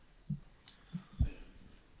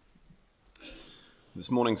This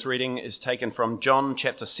morning's reading is taken from John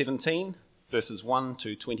chapter 17, verses 1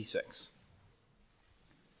 to 26.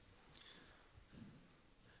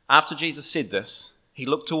 After Jesus said this, he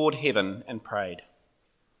looked toward heaven and prayed,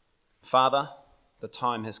 "Father, the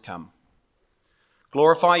time has come.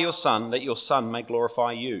 Glorify your Son, that your Son may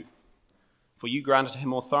glorify you. For you granted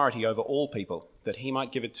him authority over all people, that he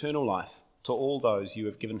might give eternal life to all those you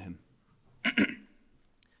have given him.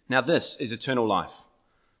 Now this is eternal life,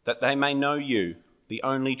 that they may know you, the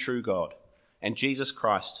only true God, and Jesus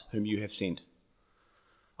Christ, whom you have sent.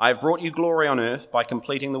 I have brought you glory on earth by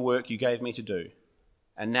completing the work you gave me to do.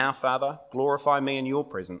 And now, Father, glorify me in your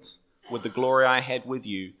presence with the glory I had with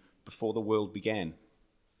you before the world began.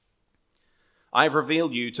 I have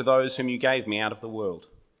revealed you to those whom you gave me out of the world.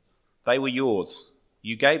 They were yours.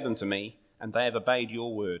 You gave them to me, and they have obeyed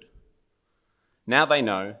your word. Now they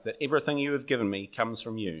know that everything you have given me comes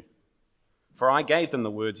from you. For I gave them the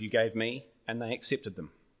words you gave me, and they accepted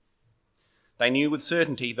them. They knew with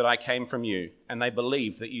certainty that I came from you, and they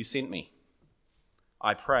believed that you sent me.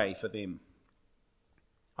 I pray for them.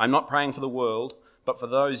 I'm not praying for the world, but for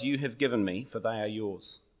those you have given me, for they are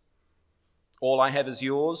yours. All I have is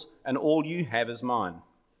yours, and all you have is mine,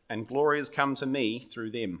 and glory has come to me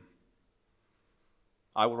through them.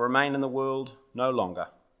 I will remain in the world no longer,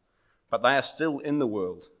 but they are still in the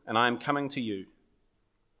world, and I am coming to you.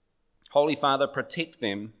 Holy Father, protect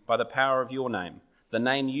them by the power of your name, the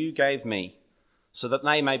name you gave me, so that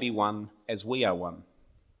they may be one as we are one.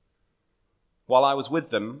 While I was with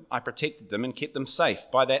them, I protected them and kept them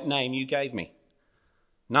safe by that name you gave me.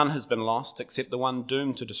 None has been lost except the one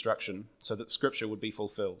doomed to destruction, so that Scripture would be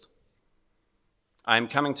fulfilled. I am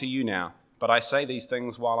coming to you now, but I say these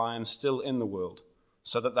things while I am still in the world,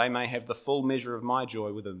 so that they may have the full measure of my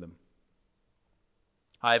joy within them.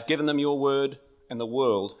 I have given them your word, and the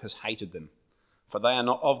world has hated them, for they are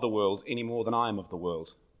not of the world any more than I am of the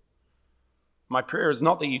world. My prayer is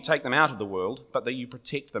not that you take them out of the world, but that you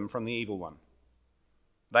protect them from the evil one.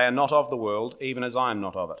 They are not of the world, even as I am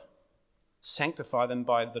not of it. Sanctify them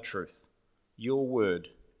by the truth. Your word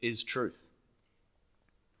is truth.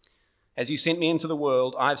 As you sent me into the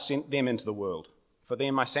world, I have sent them into the world. For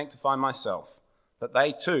them I sanctify myself, that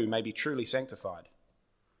they too may be truly sanctified.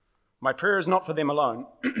 My prayer is not for them alone.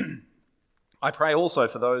 I pray also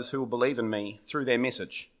for those who will believe in me through their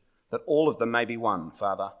message, that all of them may be one,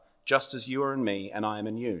 Father, just as you are in me and I am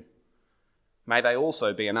in you. May they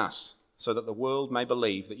also be in us, so that the world may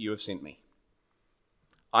believe that you have sent me.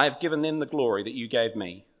 I have given them the glory that you gave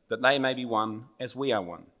me, that they may be one as we are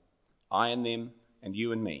one, I in them and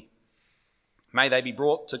you in me. May they be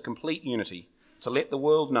brought to complete unity, to let the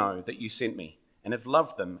world know that you sent me and have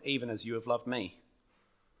loved them even as you have loved me.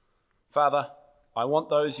 Father, I want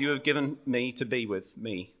those you have given me to be with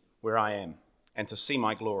me where I am, and to see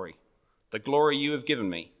my glory, the glory you have given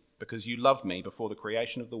me, because you loved me before the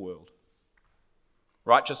creation of the world.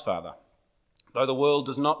 Righteous Father, though the world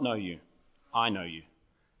does not know you, I know you,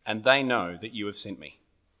 and they know that you have sent me.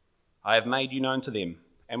 I have made you known to them,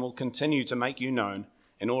 and will continue to make you known,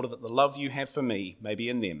 in order that the love you have for me may be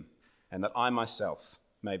in them, and that I myself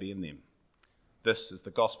may be in them. This is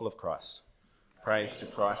the gospel of Christ. Praise to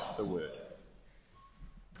Christ the Word.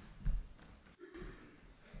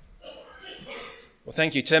 Well,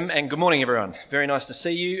 thank you, Tim, and good morning, everyone. Very nice to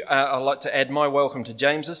see you. I'd like to add my welcome to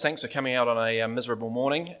James's. Thanks for coming out on a miserable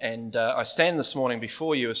morning. And I stand this morning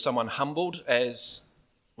before you as someone humbled, as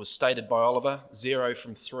was stated by Oliver, 0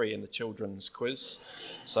 from 3 in the children's quiz.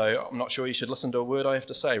 So I'm not sure you should listen to a word I have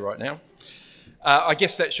to say right now. I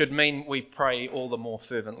guess that should mean we pray all the more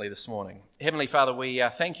fervently this morning. Heavenly Father, we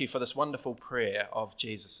thank you for this wonderful prayer of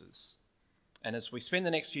Jesus's. And as we spend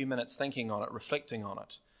the next few minutes thinking on it, reflecting on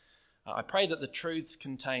it, I pray that the truths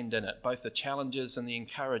contained in it, both the challenges and the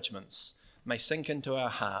encouragements, may sink into our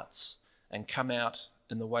hearts and come out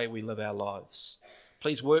in the way we live our lives.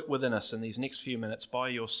 Please work within us in these next few minutes by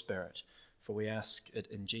your Spirit, for we ask it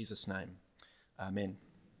in Jesus' name. Amen.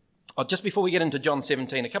 Just before we get into John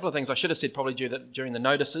 17, a couple of things I should have said probably during the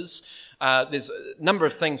notices. There's a number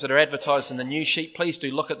of things that are advertised in the news sheet. Please do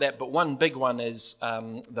look at that. But one big one is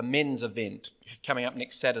the men's event coming up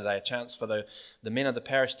next Saturday, a chance for the men of the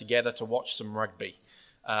parish to gather to watch some rugby.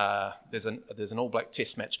 There's an All Black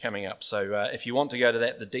Test match coming up. So if you want to go to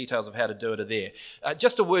that, the details of how to do it are there.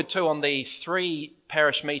 Just a word too on the 3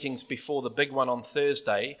 parish meetings before the big one on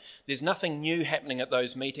Thursday. There's nothing new happening at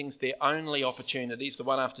those meetings. They're only opportunities, the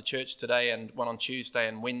one after church today and one on Tuesday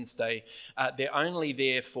and Wednesday. They're only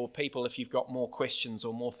there for people if you've got more questions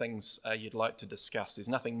or more things you'd like to discuss. There's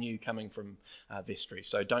nothing new coming from Vestry,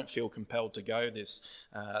 so don't feel compelled to go. There's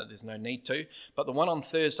no need to. But the one on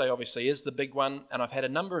Thursday obviously is the big one, and I've had a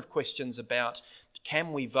number of questions about,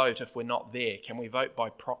 can we vote if we're not there? Can we vote by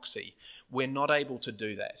proxy? We're not able to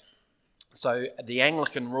do that. So the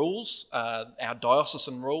Anglican rules, our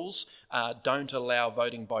diocesan rules, don't allow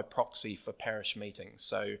voting by proxy for parish meetings.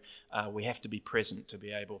 So we have to be present to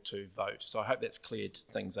be able to vote. So I hope that's cleared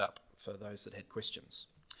things up for those that had questions.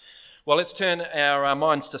 Well, let's turn our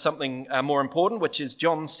minds to something more important, which is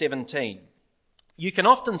John 17. You can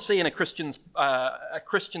often see in a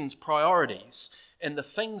Christian's priorities in the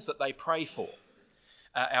things that they pray for.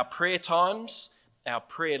 Our prayer times, our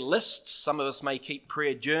prayer lists, some of us may keep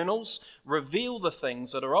prayer journals, reveal the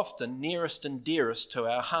things that are often nearest and dearest to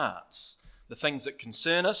our hearts. The things that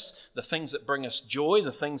concern us, the things that bring us joy,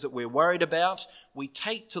 the things that we're worried about, we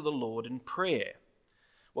take to the Lord in prayer.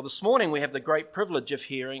 Well, this morning we have the great privilege of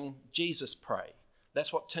hearing Jesus pray.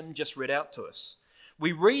 That's what Tim just read out to us.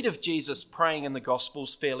 We read of Jesus praying in the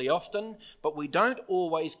Gospels fairly often, but we don't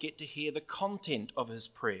always get to hear the content of his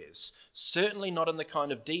prayers, certainly not in the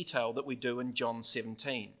kind of detail that we do in John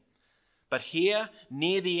 17. But here,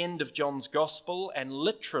 near the end of John's Gospel, and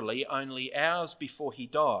literally only hours before he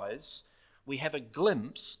dies, we have a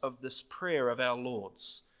glimpse of this prayer of our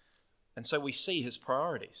Lord's. And so we see his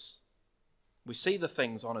priorities. We see the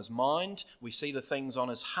things on his mind, we see the things on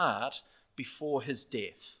his heart before his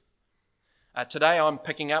death. Today I'm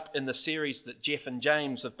picking up in the series that Jeff and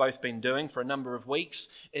James have both been doing for a number of weeks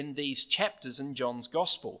in these chapters in John's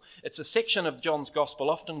Gospel. It's a section of John's Gospel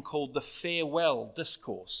often called the farewell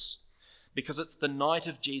discourse, because it's the night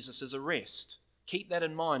of Jesus' arrest. Keep that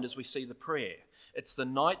in mind as we see the prayer. It's the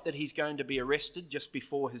night that he's going to be arrested just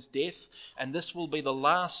before his death, and this will be the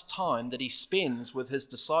last time that he spends with his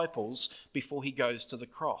disciples before he goes to the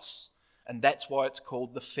cross. And that's why it's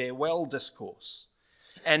called the farewell discourse.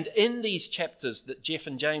 And in these chapters that Jeff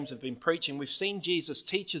and James have been preaching, we've seen Jesus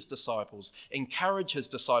teach his disciples, encourage his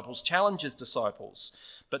disciples, challenge his disciples.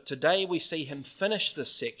 But today we see him finish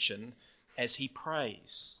this section as he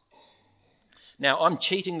prays. Now, I'm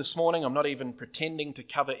cheating this morning. I'm not even pretending to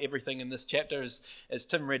cover everything in this chapter. As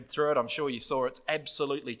Tim read through it, I'm sure you saw it's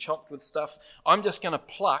absolutely chocked with stuff. I'm just going to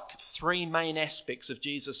pluck three main aspects of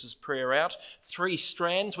Jesus' prayer out, three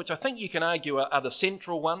strands, which I think you can argue are the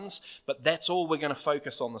central ones, but that's all we're going to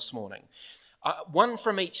focus on this morning. One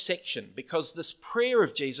from each section, because this prayer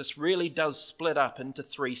of Jesus really does split up into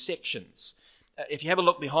three sections. If you have a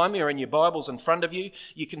look behind me or in your Bibles in front of you,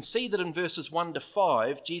 you can see that in verses 1 to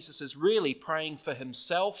 5, Jesus is really praying for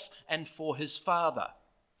himself and for his Father.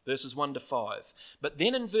 Verses 1 to 5. But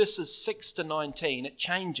then in verses 6 to 19, it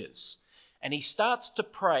changes. And he starts to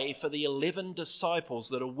pray for the 11 disciples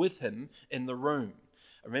that are with him in the room.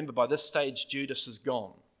 Remember, by this stage, Judas is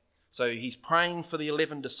gone. So he's praying for the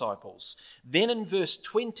 11 disciples. Then in verse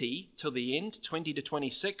 20 till the end, 20 to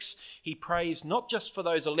 26, he prays not just for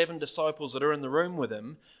those 11 disciples that are in the room with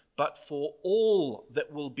him, but for all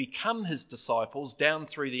that will become his disciples down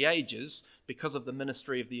through the ages because of the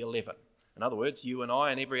ministry of the 11. In other words, you and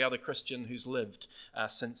I and every other Christian who's lived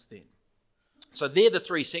since then. So they're the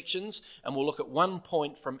three sections, and we'll look at one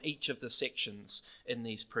point from each of the sections in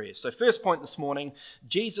these prayers. So first point this morning,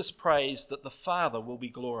 Jesus prays that the Father will be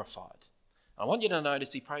glorified. I want you to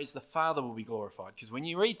notice he prays the Father will be glorified, because when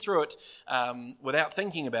you read through it without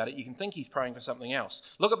thinking about it, you can think he's praying for something else.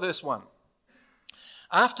 Look at verse 1.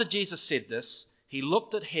 After Jesus said this, he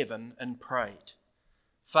looked at heaven and prayed,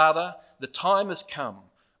 Father, the time has come.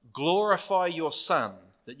 Glorify your Son,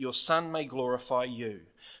 that your Son may glorify you.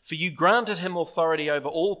 For you granted him authority over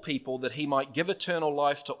all people, that he might give eternal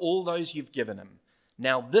life to all those you've given him.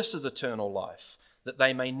 Now this is eternal life, that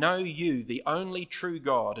they may know you, the only true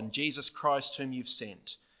God, and Jesus Christ whom you've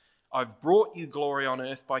sent. I've brought you glory on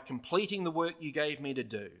earth by completing the work you gave me to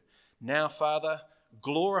do. Now, Father,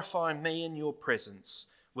 glorify me in your presence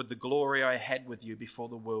with the glory I had with you before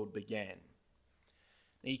the world began.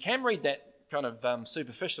 Now, you can read that kind of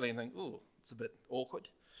superficially and think, ooh, it's a bit awkward.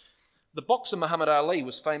 The boxer Muhammad Ali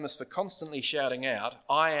was famous for constantly shouting out,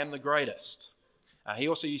 I am the greatest. He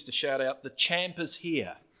also used to shout out, the champ is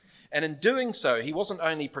here. And in doing so, he wasn't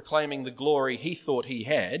only proclaiming the glory he thought he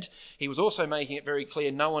had, he was also making it very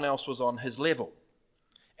clear no one else was on his level.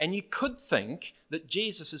 And you could think that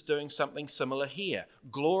Jesus is doing something similar here.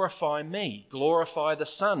 Glorify me, glorify the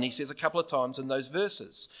Son, he says a couple of times in those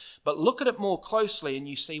verses. But look at it more closely and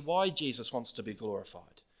you see why Jesus wants to be glorified.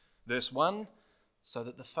 Verse 1, so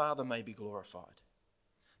that the Father may be glorified.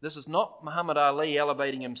 This is not Muhammad Ali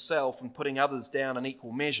elevating himself and putting others down in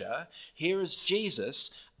equal measure. Here is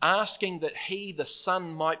Jesus asking that he, the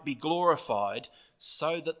Son, might be glorified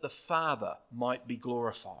so that the Father might be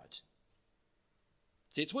glorified.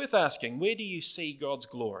 See, it's worth asking, where do you see God's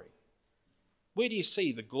glory? Where do you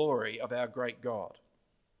see the glory of our great God?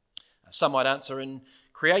 Some might answer in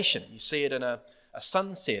creation. You see it in a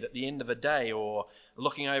sunset at the end of a day, or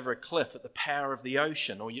looking over a cliff at the power of the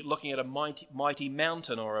ocean, or you're looking at a mighty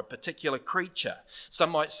mountain or a particular creature.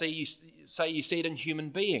 Some might say you see it in human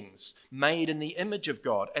beings, made in the image of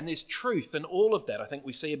God. And there's truth in all of that. I think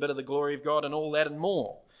we see a bit of the glory of God and all that and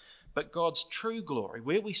more. But God's true glory,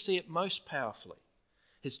 where we see it most powerfully,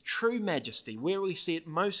 his true majesty, where we see it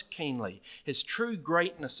most keenly, his true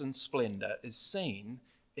greatness and splendor is seen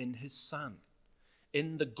in his Son,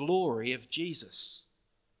 in the glory of Jesus,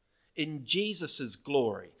 in Jesus'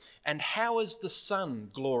 glory. And how is the Son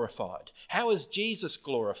glorified? How is Jesus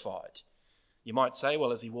glorified? You might say,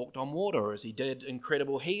 well, as he walked on water, or as he did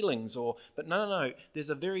incredible healings, but no. There's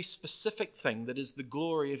a very specific thing that is the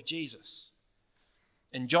glory of Jesus.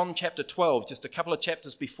 In John chapter 12, just a couple of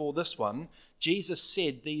chapters before this one, Jesus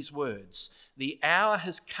said these words, "The hour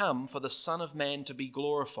has come for the Son of Man to be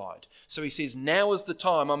glorified." So he says, now is the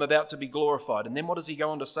time I'm about to be glorified. And then what does he go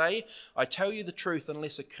on to say? "I tell you the truth,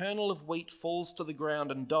 unless a kernel of wheat falls to the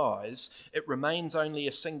ground and dies, it remains only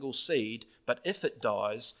a single seed, but if it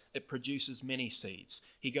dies, it produces many seeds."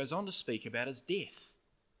 He goes on to speak about his death,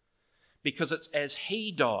 because it's as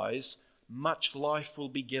he dies, much life will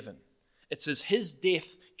be given. It's as his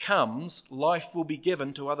death comes, life will be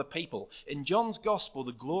given to other people. In John's gospel,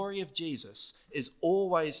 the glory of Jesus is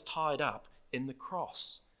always tied up in the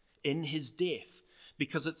cross, in his death,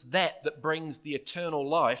 because it's that brings the eternal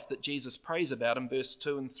life that Jesus prays about in verse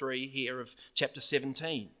 2 and 3 here of chapter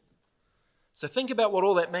 17. So think about what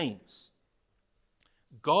all that means.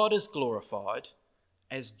 God is glorified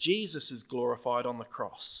as Jesus is glorified on the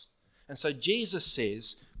cross. And so Jesus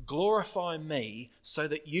says, glorify me so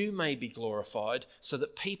that you may be glorified, so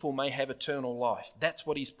that people may have eternal life. That's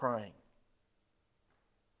what he's praying.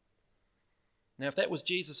 Now, if that was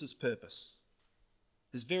Jesus' purpose,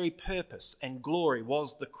 his very purpose and glory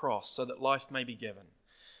was the cross so that life may be given,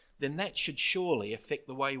 then that should surely affect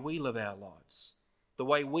the way we live our lives, the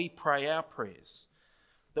way we pray our prayers,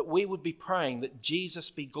 that we would be praying that Jesus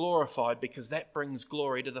be glorified, because that brings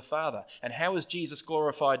glory to the Father. And how is Jesus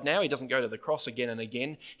glorified now? He doesn't go to the cross again and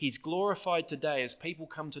again. He's glorified today as people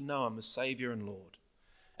come to know him as Saviour and Lord.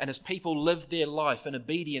 And as people live their life in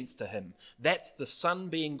obedience to him, that's the Son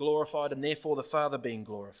being glorified and therefore the Father being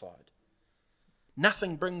glorified.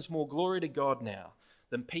 Nothing brings more glory to God now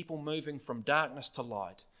than people moving from darkness to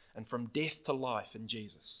light and from death to life in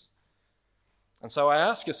Jesus. And so I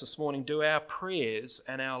ask us this morning, do our prayers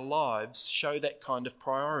and our lives show that kind of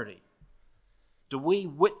priority? Do we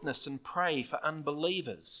witness and pray for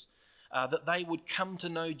unbelievers that they would come to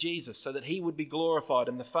know Jesus so that he would be glorified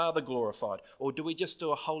and the Father glorified? Or do we just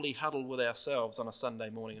do a holy huddle with ourselves on a Sunday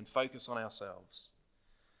morning and focus on ourselves?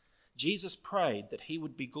 Jesus prayed that he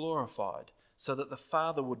would be glorified so that the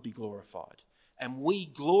Father would be glorified. And we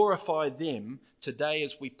glorify them today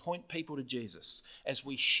as we point people to Jesus, as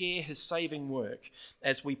we share his saving work,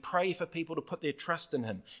 as we pray for people to put their trust in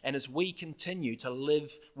him, and as we continue to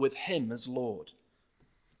live with him as Lord.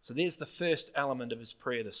 So there's the first element of his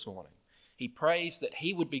prayer this morning. He prays that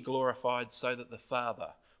he would be glorified so that the Father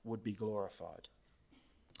would be glorified.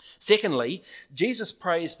 Secondly, Jesus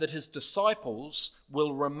prays that his disciples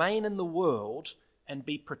will remain in the world and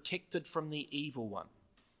be protected from the evil one.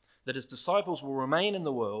 That his disciples will remain in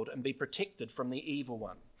the world and be protected from the evil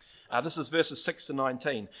one. This is verses 6 to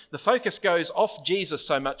 19. The focus goes off Jesus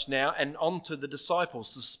so much now and onto the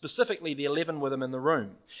disciples, specifically the 11 with him in the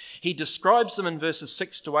room. He describes them in verses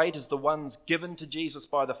 6 to 8 as the ones given to Jesus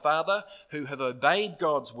by the Father, who have obeyed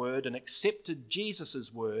God's word and accepted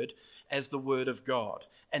Jesus' word as the word of God.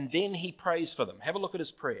 And then he prays for them. Have a look at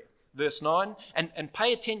his prayer. Verse 9, and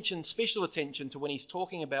pay attention, special attention to when he's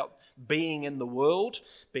talking about being in the world,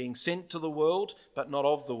 being sent to the world, but not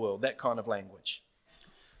of the world, that kind of language.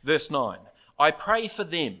 Verse 9, I pray for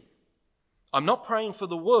them. I'm not praying for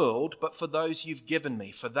the world, but for those you've given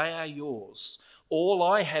me, for they are yours. All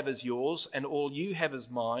I have is yours, and all you have is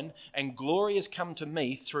mine, and glory has come to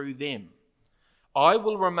me through them. I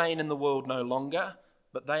will remain in the world no longer,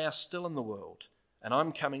 but they are still in the world, and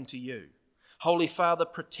I'm coming to you. Holy Father,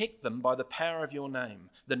 protect them by the power of your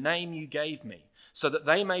name, the name you gave me, so that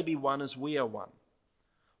they may be one as we are one.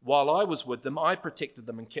 While I was with them, I protected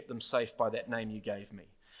them and kept them safe by that name you gave me.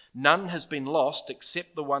 None has been lost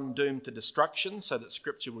except the one doomed to destruction, so that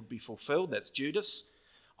Scripture would be fulfilled. That's Judas.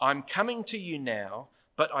 I'm coming to you now,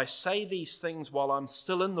 but I say these things while I'm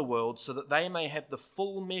still in the world, so that they may have the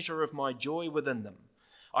full measure of my joy within them.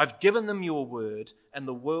 I've given them your word, and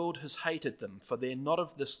the world has hated them, for they're not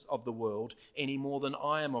of the world any more than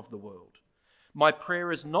I am of the world. My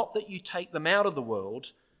prayer is not that you take them out of the world,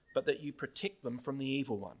 but that you protect them from the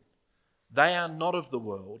evil one. They are not of the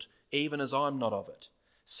world, even as I'm not of it.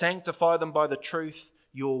 Sanctify them by the truth.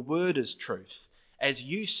 Your word is truth. As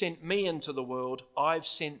you sent me into the world, I've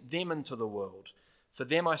sent them into the world. For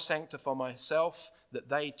them I sanctify myself, that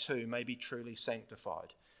they too may be truly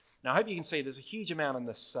sanctified. Now I hope you can see there's a huge amount in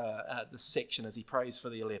this section as he prays for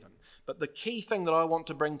the 11. But the key thing that I want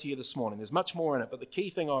to bring to you this morning, there's much more in it, but the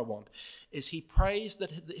key thing I want is he prays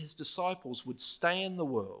that his disciples would stay in the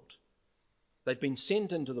world. They've been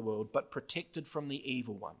sent into the world, but protected from the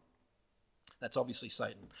evil one. That's obviously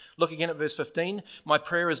Satan. Look again at verse 15. My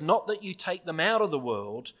prayer is not that you take them out of the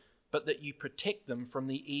world, but that you protect them from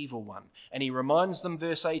the evil one. And he reminds them,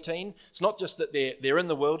 verse 18, it's not just that they're in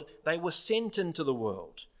the world, they were sent into the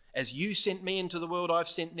world. As you sent me into the world, I've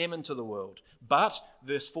sent them into the world. But,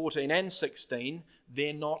 verse 14 and 16,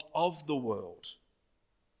 they're not of the world.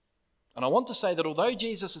 And I want to say that although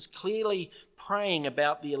Jesus is clearly praying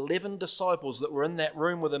about the 11 disciples that were in that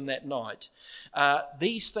room with him that night,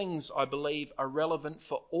 these things, I believe, are relevant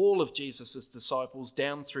for all of Jesus' disciples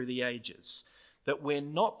down through the ages. That we're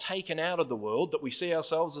not taken out of the world, that we see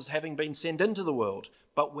ourselves as having been sent into the world,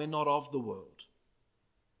 but we're not of the world.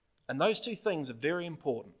 And those two things are very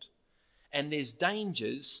important. And there's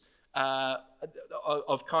dangers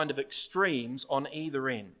of kind of extremes on either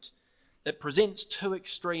end. It presents two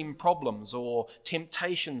extreme problems or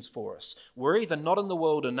temptations for us. We're either not in the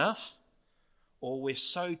world enough, or we're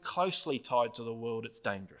so closely tied to the world it's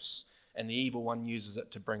dangerous, and the evil one uses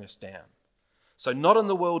it to bring us down. So not in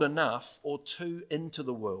the world enough, or too into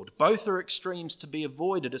the world. Both are extremes to be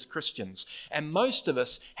avoided as Christians, and most of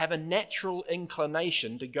us have a natural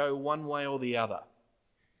inclination to go one way or the other.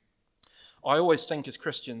 I always think as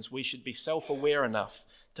Christians we should be self-aware enough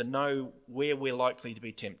to know where we're likely to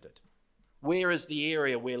be tempted. Where is the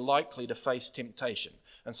area we're likely to face temptation?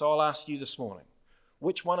 And so I'll ask you this morning,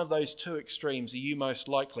 which one of those two extremes are you most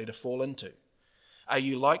likely to fall into? Are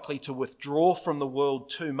you likely to withdraw from the world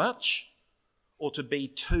too much, or to be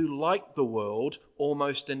too like the world,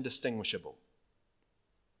 almost indistinguishable?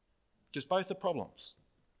 Because both are problems.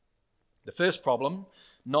 The first problem,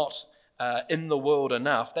 not in the world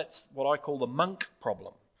enough, that's what I call the monk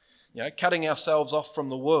problem. Cutting ourselves off from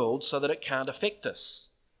the world so that it can't affect us.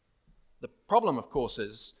 The problem, of course,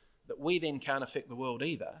 is that we then can't affect the world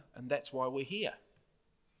either, and that's why we're here.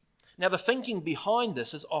 Now, the thinking behind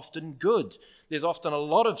this is often good. There's often a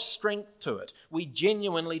lot of strength to it. We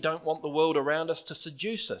genuinely don't want the world around us to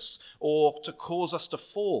seduce us or to cause us to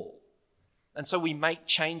fall. And so we make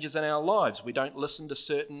changes in our lives. We don't listen to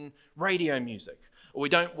certain radio music, or we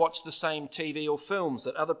don't watch the same TV or films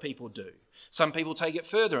that other people do. Some people take it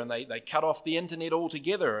further and they cut off the internet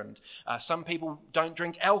altogether, and some people don't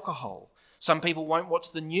drink alcohol. Some people won't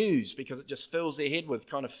watch the news because it just fills their head with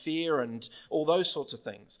kind of fear and all those sorts of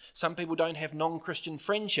things. Some people don't have non-Christian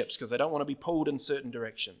friendships because they don't want to be pulled in certain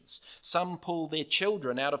directions. Some pull their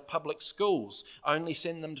children out of public schools, only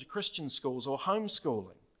send them to Christian schools or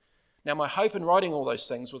homeschooling. Now, my hope in writing all those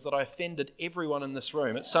things was that I offended everyone in this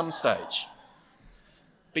room at some stage.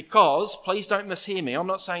 Because, please don't mishear me, I'm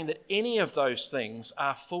not saying that any of those things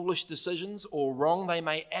are foolish decisions or wrong. They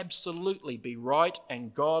may absolutely be right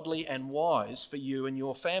and godly and wise for you and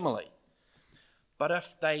your family. But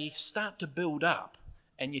if they start to build up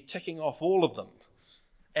and you're ticking off all of them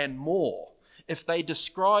and more, if they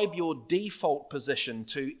describe your default position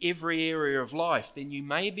to every area of life, then you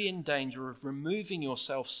may be in danger of removing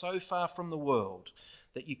yourself so far from the world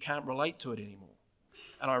that you can't relate to it anymore.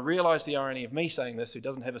 And I realise the irony of me saying this, who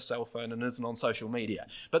doesn't have a cell phone and isn't on social media.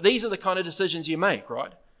 But these are the kind of decisions you make,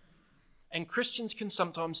 right? And Christians can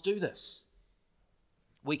sometimes do this.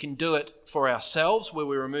 We can do it for ourselves, where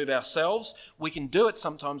we remove ourselves. We can do it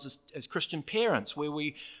sometimes as Christian parents, where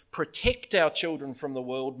we protect our children from the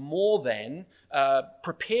world more than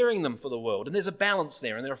preparing them for the world. And there's a balance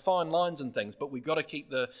there, and there are fine lines and things, but we've got to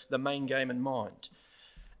keep the main game in mind.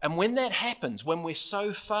 And when that happens, when we're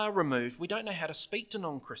so far removed, we don't know how to speak to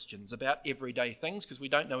non-Christians about everyday things because we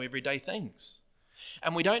don't know everyday things.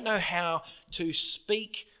 And we don't know how to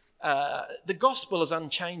speak. The gospel is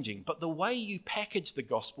unchanging, but the way you package the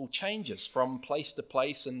gospel changes from place to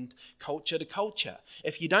place and culture to culture.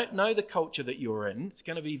 If you don't know the culture that you're in, it's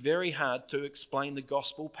going to be very hard to explain the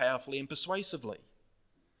gospel powerfully and persuasively.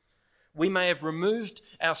 We may have removed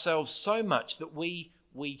ourselves so much that we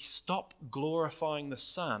stop glorifying the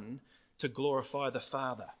Son to glorify the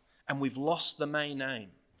Father, and we've lost the main aim.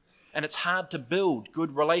 And it's hard to build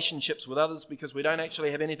good relationships with others because we don't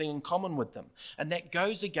actually have anything in common with them. And that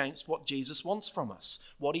goes against what Jesus wants from us,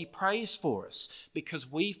 what he prays for us,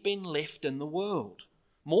 because we've been left in the world.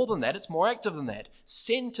 More than that, it's more active than that,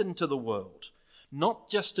 sent into the world. not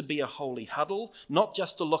just to be a holy huddle, not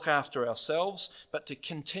just to look after ourselves, but to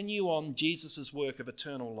continue on Jesus' work of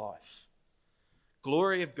eternal life.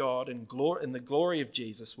 Glory of God and the glory of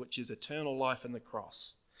Jesus, which is eternal life in the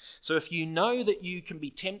cross. So if you know that you can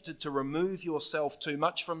be tempted to remove yourself too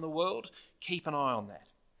much from the world, keep an eye on that.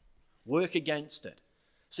 Work against it.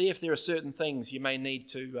 See if there are certain things you may need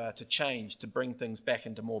to change to bring things back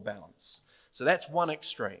into more balance. So that's one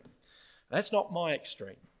extreme. That's not my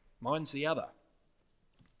extreme. Mine's the other.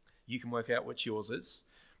 You can work out which yours is.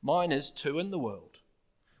 Mine is two in the world,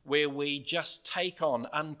 where we just take on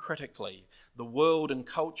uncritically the world and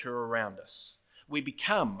culture around us. We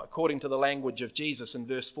become, according to the language of Jesus in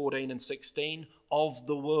verse 14 and 16, of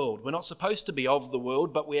the world. We're not supposed to be of the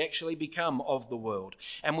world, but we actually become of the world.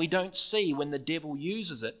 And we don't see when the devil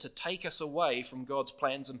uses it to take us away from God's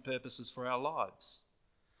plans and purposes for our lives.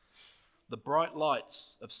 The bright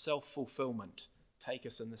lights of self-fulfillment take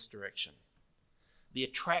us in this direction. The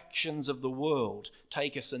attractions of the world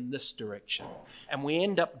take us in this direction. And we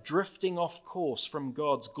end up drifting off course from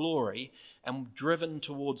God's glory and driven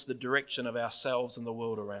towards the direction of ourselves and the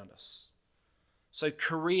world around us. So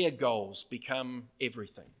career goals become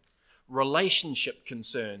everything. Relationship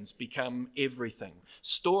concerns become everything.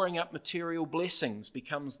 Storing up material blessings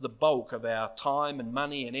becomes the bulk of our time and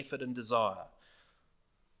money and effort and desire.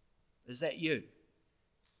 Is that you?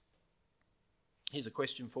 Here's a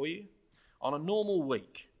question for you. On a normal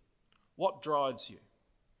week, what drives you?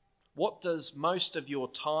 What does most of your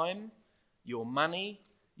time, your money,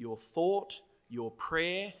 your thought, your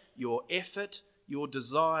prayer, your effort, your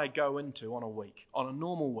desire go into on a week, on a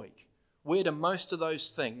normal week? Where do most of those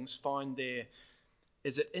things find their...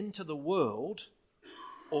 Is it into the world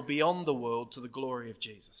or beyond the world to the glory of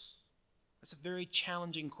Jesus? That's a very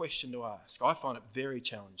challenging question to ask. I find it very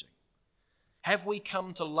challenging. Have we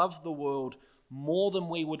come to love the world more than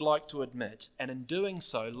we would like to admit, and in doing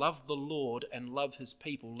so, love the Lord and love his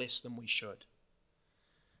people less than we should?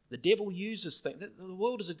 The devil uses things. The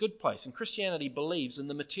world is a good place, and Christianity believes in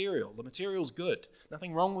the material. The material's good.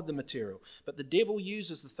 Nothing wrong with the material. But the devil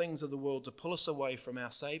uses the things of the world to pull us away from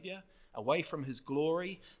our Saviour, away from his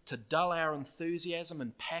glory, to dull our enthusiasm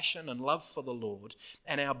and passion and love for the Lord,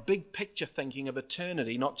 and our big picture thinking of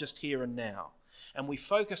eternity, not just here and now. And we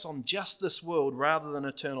focus on just this world rather than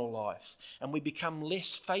eternal life. And we become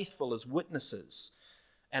less faithful as witnesses.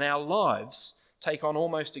 And our lives take on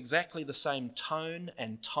almost exactly the same tone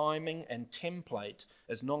and timing and template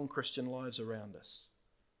as non-Christian lives around us.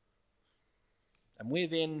 And we're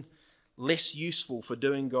then less useful for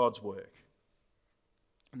doing God's work.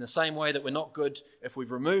 In the same way that we're not good if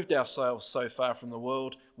we've removed ourselves so far from the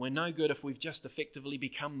world, we're no good if we've just effectively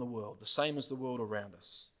become the world, the same as the world around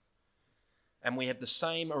us. And we have the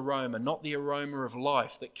same aroma, not the aroma of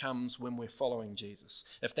life that comes when we're following Jesus.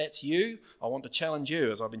 If that's you, I want to challenge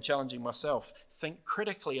you, as I've been challenging myself. Think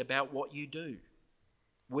critically about what you do.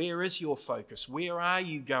 Where is your focus? Where are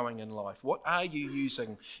you going in life? What are you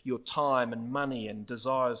using your time and money and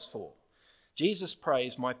desires for? Jesus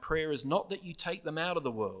prays, "My prayer is not that you take them out of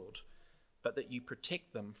the world, but that you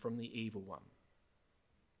protect them from the evil one."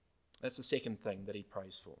 That's the second thing that he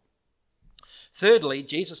prays for. Thirdly,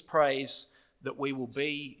 Jesus prays that we will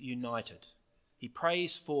be united. He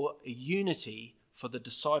prays for a unity for the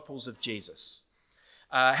disciples of Jesus.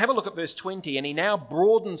 Have a look at verse 20, and he now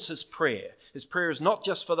broadens his prayer. His prayer is not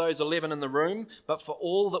just for those 11 in the room, but for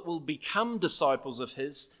all that will become disciples of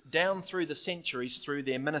his down through the centuries through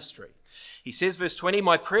their ministry. He says, verse 20,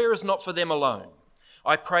 "My prayer is not for them alone.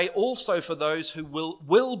 I pray also for those who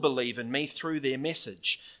will believe in me through their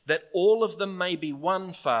message, that all of them may be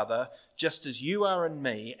one, Father, just as you are in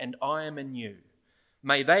me and I am in you.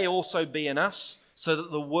 May they also be in us, so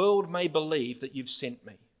that the world may believe that you've sent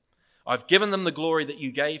me. I've given them the glory that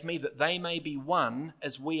you gave me, that they may be one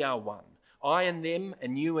as we are one, I and them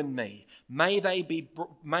and you and me. May they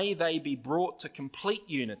be brought to complete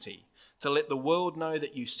unity, to let the world know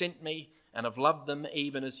that you sent me and have loved them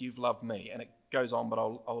even as you've loved me." And it goes on, but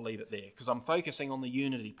I'll leave it there because I'm focusing on the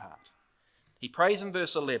unity part. He prays in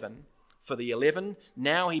verse 11 for the 11.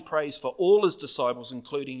 Now he prays for all his disciples,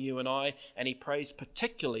 including you and I, and he prays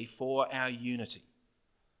particularly for our unity.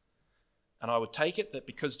 And I would take it that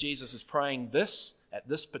because Jesus is praying this at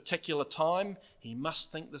this particular time, he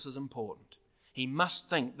must think this is important. He must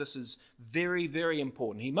think this is very, very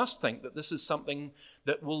important. He must think that this is something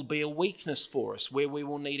that will be a weakness for us, where we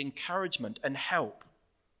will need encouragement and help.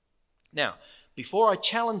 Now, before I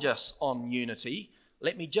challenge us on unity,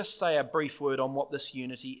 let me just say a brief word on what this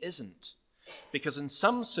unity isn't. Because in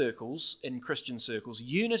some circles, in Christian circles,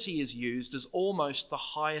 unity is used as almost the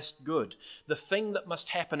highest good, the thing that must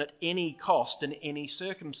happen at any cost in any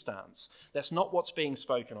circumstance. That's not what's being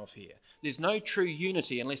spoken of here. There's no true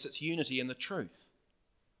unity unless it's unity in the truth.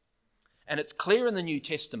 And it's clear in the New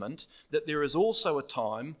Testament that there is also a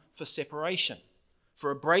time for separation,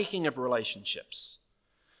 for a breaking of relationships.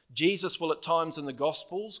 Jesus will at times in the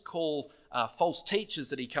Gospels call false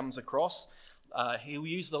teachers that he comes across. He'll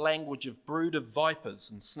use the language of brood of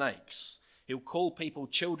vipers and snakes. He'll call people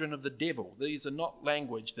children of the devil. These are not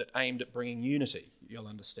language that aimed at bringing unity, you'll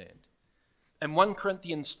understand. In 1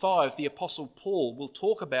 Corinthians 5, the Apostle Paul will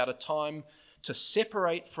talk about a time to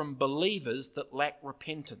separate from believers that lack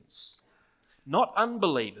repentance. Not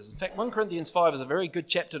unbelievers. In fact, 1 Corinthians 5 is a very good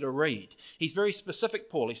chapter to read. He's very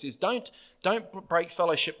specific, Paul. He says, don't break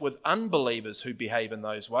fellowship with unbelievers who behave in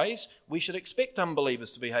those ways. We should expect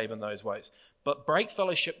unbelievers to behave in those ways. But break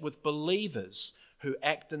fellowship with believers who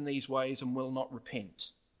act in these ways and will not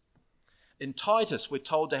repent. In Titus, we're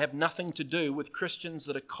told to have nothing to do with Christians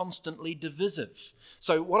that are constantly divisive.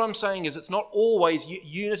 So what I'm saying is it's not always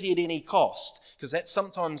unity at any cost, because that's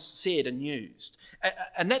sometimes said and used.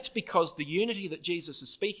 And that's because the unity that Jesus is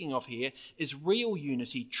speaking of here is real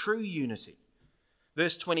unity, true unity.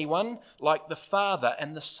 Verse 21, like the Father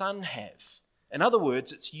and the Son have. In other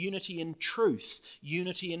words, it's unity in truth,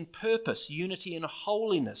 unity in purpose, unity in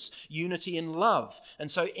holiness, unity in love. And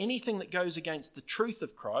so anything that goes against the truth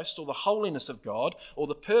of Christ or the holiness of God or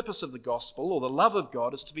the purpose of the gospel or the love of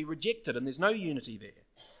God is to be rejected, and there's no unity there.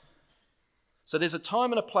 So there's a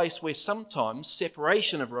time and a place where sometimes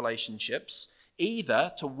separation of relationships,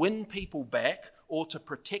 either to win people back or to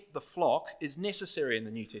protect the flock, is necessary in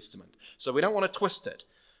the New Testament. So we don't want to twist it.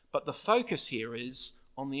 But the focus here is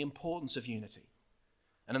on the importance of unity.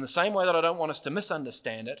 And in the same way that I don't want us to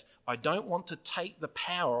misunderstand it, I don't want to take the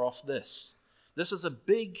power off this. This is a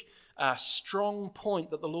big, strong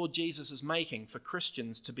point that the Lord Jesus is making for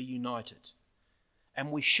Christians to be united.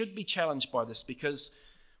 And we should be challenged by this because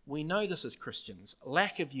we know this as Christians.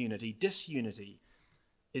 Lack of unity, disunity,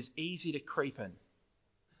 is easy to creep in.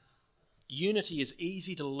 Unity is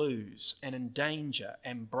easy to lose and endanger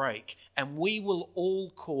and break, and we will all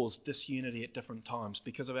cause disunity at different times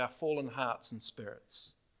because of our fallen hearts and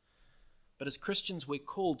spirits. But as Christians, we're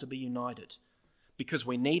called to be united because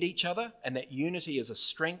we need each other, and that unity is a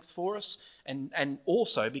strength for us, and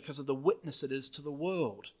also because of the witness it is to the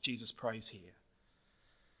world, Jesus prays here.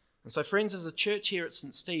 And so, friends, as a church here at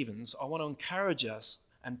St. Stephen's, I want to encourage us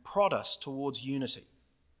and prod us towards unity.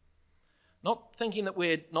 Not thinking that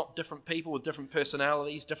we're not different people with different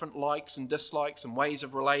personalities, different likes and dislikes and ways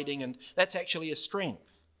of relating, and that's actually a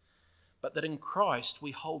strength. But that in Christ we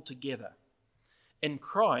hold together. In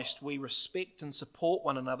Christ we respect and support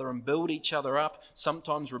one another and build each other up,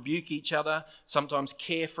 sometimes rebuke each other, sometimes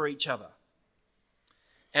care for each other.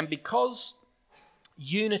 And because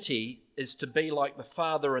unity is to be like the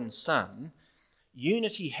Father and Son,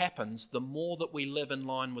 unity happens the more that we live in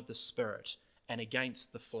line with the Spirit and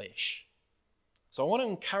against the flesh. So I want to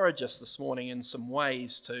encourage us this morning in some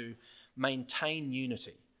ways to maintain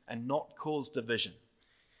unity and not cause division.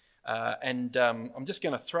 I'm just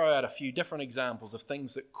going to throw out a few different examples of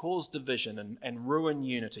things that cause division and ruin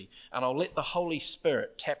unity. And I'll let the Holy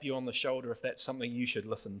Spirit tap you on the shoulder if that's something you should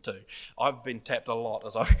listen to. I've been tapped a lot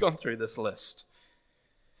as I've gone through this list.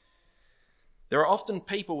 There are often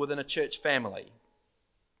people within a church family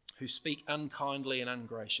who speak unkindly and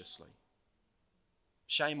ungraciously.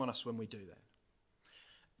 Shame on us when we do that.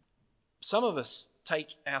 Some of us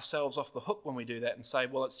take ourselves off the hook when we do that and say,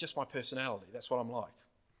 well, it's just my personality. That's what I'm like.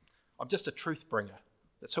 I'm just a truth bringer.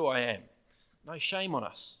 That's who I am. No, shame on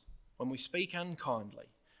us when we speak unkindly,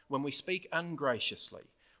 when we speak ungraciously,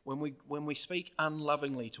 when we speak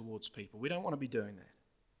unlovingly towards people. We don't want to be doing that.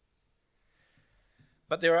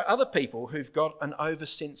 But there are other people who've got an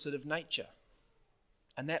oversensitive nature,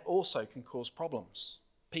 and that also can cause problems.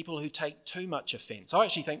 People who take too much offence. I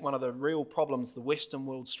actually think one of the real problems the Western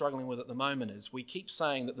world's struggling with at the moment is we keep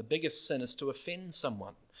saying that the biggest sin is to offend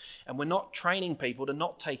someone. And we're not training people to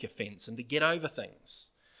not take offence and to get over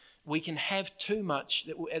things. We can have too much.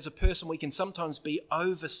 As a person, we can sometimes be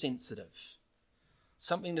oversensitive.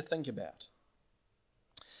 Something to think about.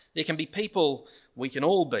 There can be people, we can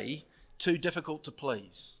all be, too difficult to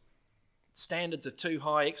please. Standards are too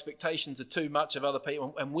high, expectations are too much of other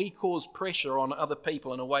people, and we cause pressure on other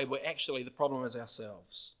people in a way where actually the problem is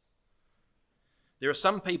ourselves. There are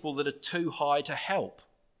some people that are too high to help.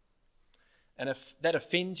 And if that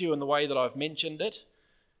offends you in the way that I've mentioned it,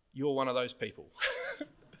 you're one of those people.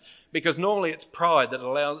 Because normally it's pride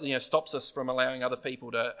that stops us from allowing other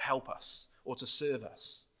people to help us or to serve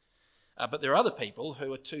us. But there are other people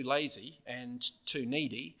who are too lazy and too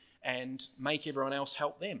needy and make everyone else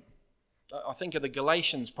help them. I think of the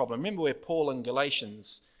Galatians problem. Remember where Paul in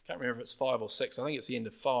Galatians, I can't remember if it's 5 or 6, I think it's the end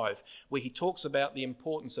of 5, where he talks about the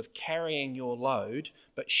importance of carrying your load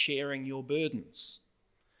but sharing your burdens.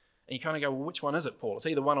 And you kind of go, well, which one is it, Paul? It's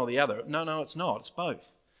either one or the other. No, it's not. It's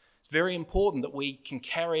both. It's very important that we can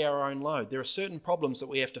carry our own load. There are certain problems that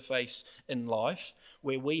we have to face in life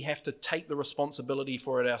where we have to take the responsibility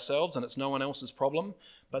for it ourselves and it's no one else's problem.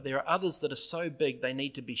 But there are others that are so big they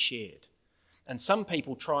need to be shared. And some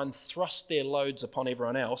people try and thrust their loads upon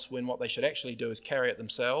everyone else when what they should actually do is carry it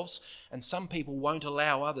themselves. And some people won't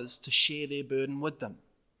allow others to share their burden with them.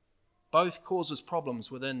 Both causes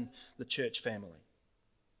problems within the church family.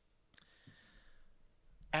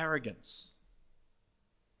 Arrogance.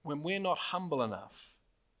 When we're not humble enough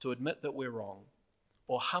to admit that we're wrong,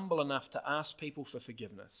 or humble enough to ask people for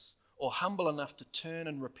forgiveness, or humble enough to turn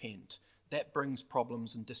and repent, that brings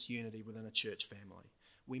problems and disunity within a church family.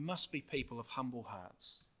 We must be people of humble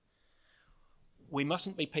hearts. We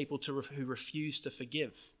mustn't be people who refuse to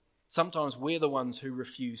forgive. Sometimes we're the ones who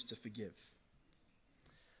refuse to forgive.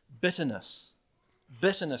 Bitterness.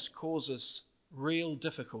 Bitterness causes real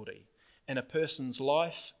difficulty in a person's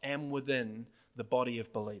life and within the body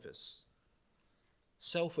of believers.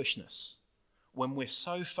 Selfishness. When we're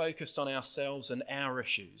so focused on ourselves and our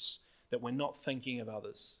issues that we're not thinking of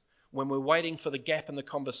others. When we're waiting for the gap in the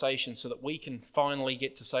conversation so that we can finally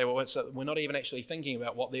get to say, well, we're not even actually thinking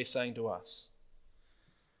about what they're saying to us.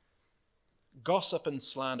 Gossip and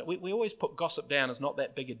slander. We always put gossip down as not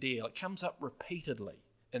that big a deal. It comes up repeatedly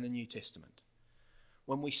in the New Testament.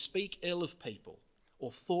 When we speak ill of people or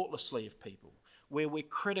thoughtlessly of people, where we're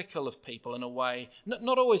critical of people in a way,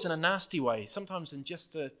 not always in a nasty way, sometimes in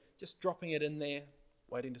just dropping it in there,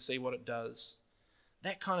 waiting to see what it does.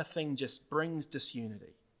 That kind of thing just brings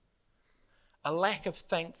disunity. A lack of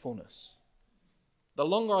thankfulness. The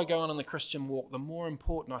longer I go on in the Christian walk, the more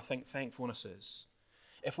important I think thankfulness is.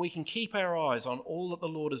 If we can keep our eyes on all that the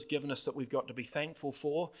Lord has given us that we've got to be thankful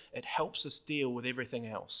for, it helps us deal with everything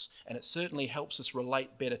else. And it certainly helps us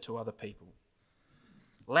relate better to other people.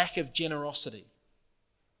 Lack of generosity.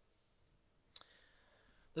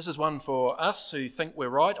 This is one for us who think we're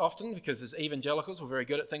right often, because as evangelicals, we're very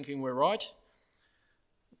good at thinking we're right.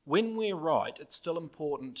 When we're right, it's still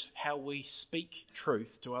important how we speak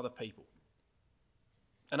truth to other people.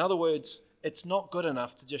 In other words, it's not good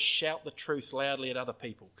enough to just shout the truth loudly at other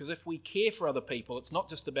people. Because if we care for other people, it's not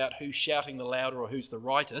just about who's shouting the louder or who's the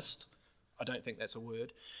rightest. I don't think that's a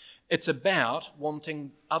word. It's about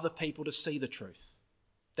wanting other people to see the truth.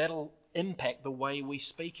 That'll impact the way we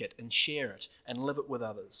speak it and share it and live it with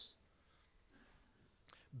others.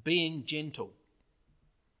 Being gentle.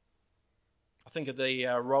 I think of the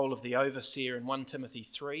role of the overseer in 1 Timothy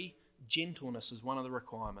 3. Gentleness is one of the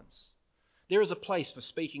requirements. There is a place for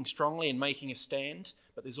speaking strongly and making a stand,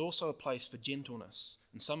 but there's also a place for gentleness.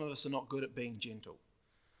 And some of us are not good at being gentle.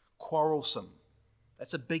 Quarrelsome.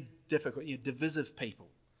 That's a big, difficult, divisive people.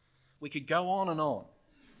 We could go on and on.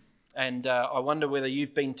 And I wonder whether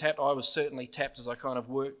you've been tapped. I was certainly tapped as I kind of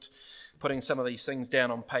worked putting some of these things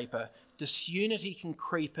down on paper. Disunity can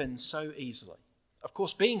creep in so easily. Of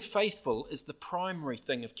course, being faithful is the primary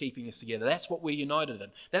thing of keeping us together. That's what we're united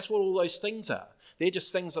in. That's what all those things are. They're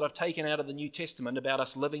just things that I've taken out of the New Testament about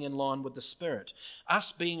us living in line with the Spirit.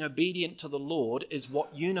 Us being obedient to the Lord is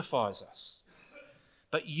what unifies us.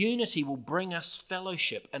 But unity will bring us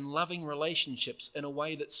fellowship and loving relationships in a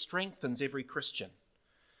way that strengthens every Christian.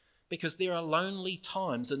 Because there are lonely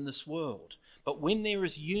times in this world. But when there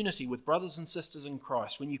is unity with brothers and sisters in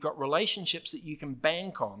Christ, when you've got relationships that you can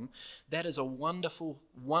bank on, that is a wonderful,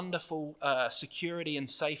 wonderful security and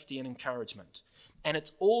safety and encouragement. And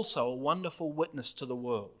it's also a wonderful witness to the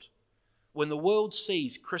world. When the world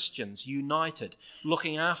sees Christians united,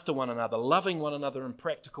 looking after one another, loving one another in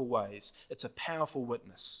practical ways, it's a powerful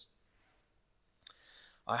witness.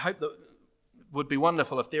 I hope that would be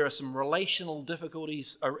wonderful if there are some relational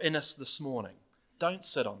difficulties in us this morning. Don't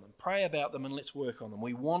sit on them. Pray about them and let's work on them.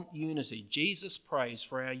 We want unity. Jesus prays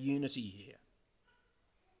for our unity here.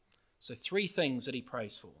 So 3 things that he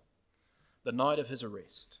prays for. The night of his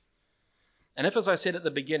arrest. And if, as I said at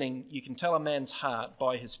the beginning, you can tell a man's heart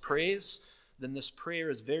by his prayers, then this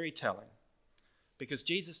prayer is very telling. Because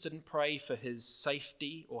Jesus didn't pray for his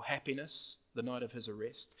safety or happiness the night of his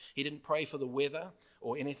arrest. He didn't pray for the weather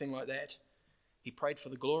or anything like that. He prayed for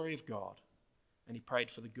the glory of God, and he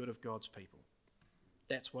prayed for the good of God's people.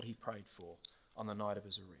 That's what he prayed for on the night of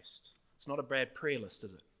his arrest. It's not a bad prayer list,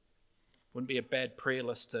 is it? Wouldn't be a bad prayer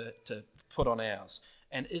list to put on ours.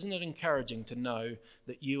 And isn't it encouraging to know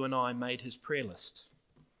that you and I made his prayer list?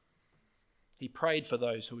 He prayed for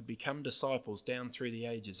those who would become disciples down through the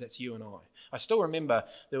ages. That's you and I. I still remember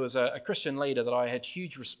there was a Christian leader that I had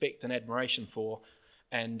huge respect and admiration for,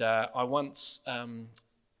 and I was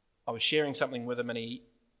sharing something with him, and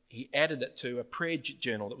he added it to a prayer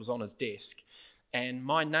journal that was on his desk, and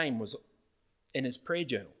my name was in his prayer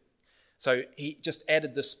journal. So he just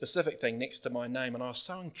added this specific thing next to my name, and I was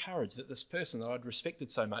so encouraged that this person that I'd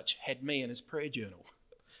respected so much had me in his prayer journal.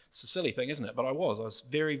 It's a silly thing, isn't it? But I was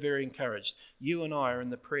very, very encouraged. You and I are in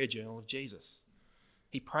the prayer journal of Jesus.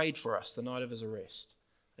 He prayed for us the night of his arrest.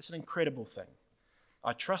 It's an incredible thing.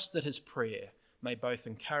 I trust that his prayer may both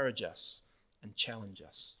encourage us and challenge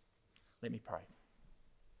us. Let me pray.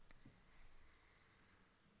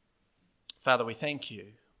 Father, we thank you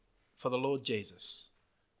for the Lord Jesus,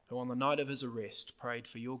 who on the night of his arrest prayed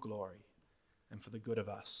for your glory and for the good of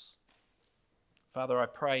us. Father, I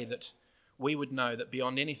pray that we would know that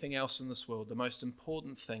beyond anything else in this world, the most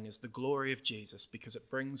important thing is the glory of Jesus, because it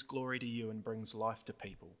brings glory to you and brings life to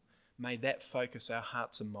people. May that focus our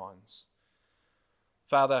hearts and minds.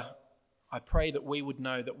 Father, I pray that we would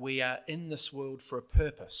know that we are in this world for a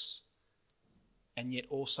purpose, and yet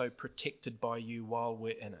also protected by you while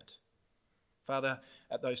we're in it. Father,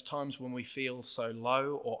 at those times when we feel so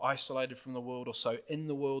low or isolated from the world or so in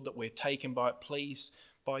the world that we're taken by it, please,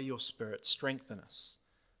 by your Spirit, strengthen us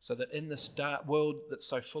so that in this dark world that's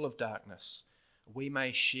so full of darkness, we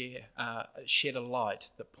may shed a light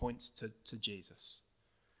that points to Jesus.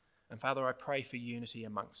 And Father, I pray for unity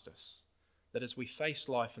amongst us, that as we face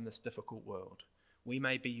life in this difficult world, we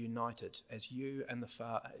may be united as you and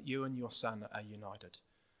your Son are united.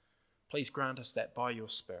 Please grant us that by your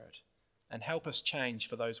Spirit, and help us change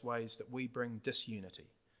for those ways that we bring disunity.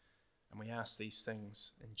 And we ask these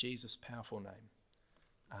things in Jesus' powerful name.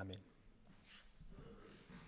 Amen.